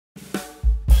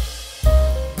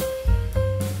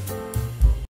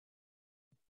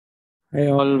Hey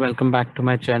all, welcome back to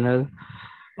my channel.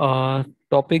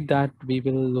 Topic that we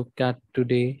will look at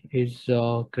today is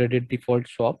credit default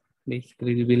swap.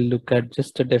 Basically, we will look at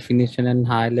just a definition and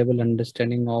high level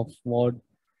understanding of what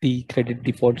the credit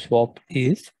default swap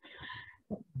is.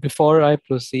 Before I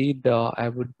proceed, I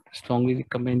would strongly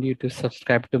recommend you to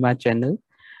subscribe to my channel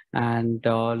and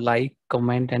like,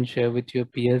 comment and share with your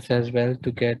peers as well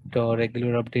to get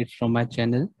regular updates from my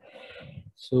channel.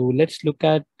 So let's look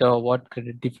at what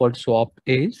credit default swap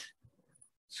is.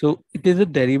 So it is a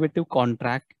derivative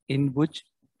contract in which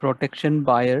protection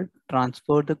buyer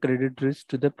transfer the credit risk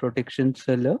to the protection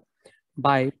seller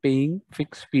by paying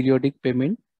fixed periodic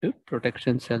payment to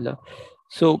protection seller.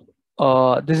 So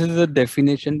this is a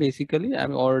definition basically,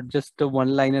 or just a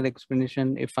one-liner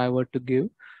explanation if I were to give.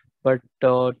 But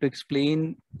to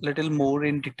explain little more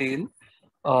in detail,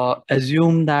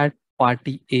 assume that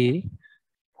party A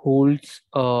holds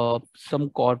some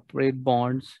corporate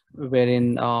bonds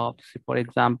wherein, say for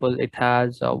example, it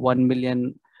has 1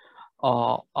 million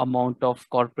amount of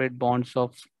corporate bonds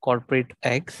of corporate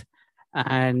X,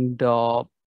 and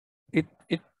it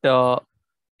it uh,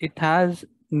 it has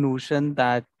notion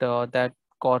that that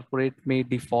corporate may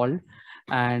default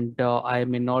and I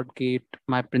may not get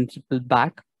my principal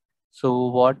back. So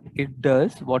what it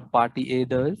does, what party A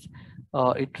does,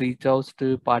 it reaches out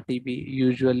to party B.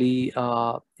 Usually,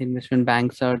 investment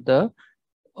banks are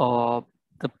uh,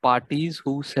 the parties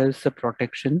who sells the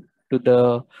protection to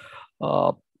the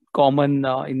uh, common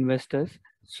investors.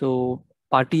 So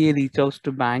party A reaches out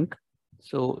to bank.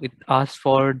 So it asks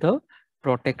for the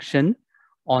protection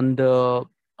on the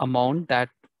amount that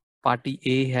party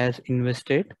A has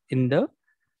invested in the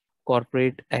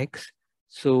corporate X.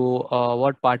 So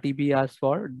what party B asks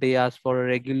for, they ask for a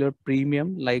regular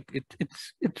premium. Like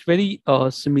it's very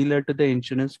similar to the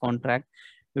insurance contract,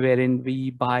 wherein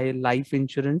we buy life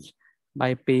insurance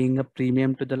by paying a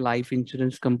premium to the life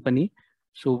insurance company.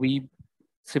 So we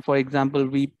say, for example,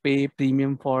 we pay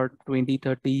premium for 20,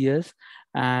 30 years,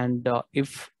 and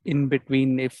if in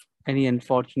between, if any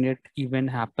unfortunate event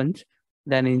happens,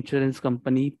 then insurance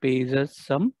company pays us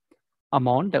some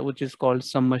amount that which is called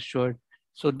sum assured.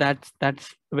 So that's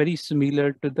very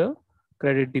similar to the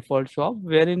credit default swap,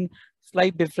 wherein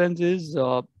slight difference is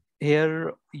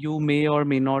here you may or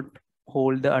may not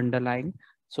hold the underlying.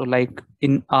 So like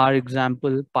in our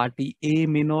example, party A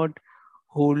may not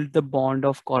hold the bond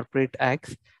of corporate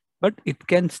X, but it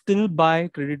can still buy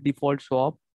credit default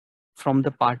swap from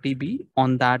the party B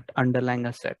on that underlying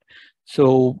asset.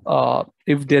 So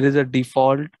if there is a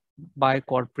default by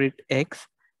corporate X,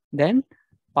 then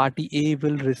party A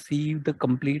will receive the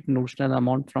complete notional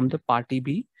amount from the party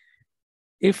B.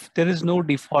 If there is no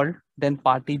default, then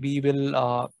party B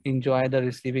will enjoy the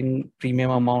receiving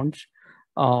premium amounts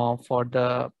for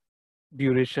the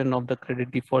duration of the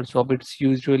credit default. So it's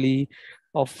usually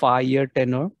a 5-year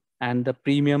tenor, and the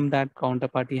premium that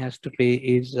counterparty has to pay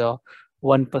is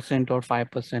 1% or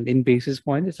 5%. In basis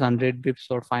point, it's 100 bips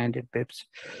or 500 bips.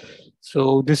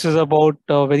 So this is about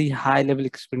a very high level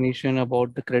explanation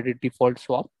about the credit default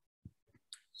swap.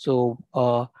 So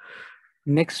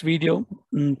next video,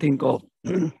 think of,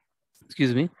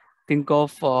 excuse me, think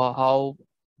of how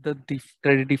the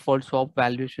credit default swap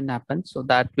valuation happens. So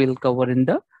that we'll cover in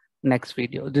the next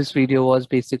video. This video was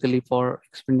basically for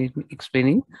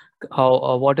explaining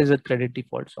how what is a credit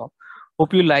default swap.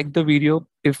 Hope you liked the video.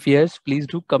 If yes, please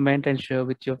do comment and share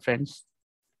with your friends.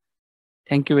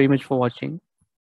 Thank you very much for watching.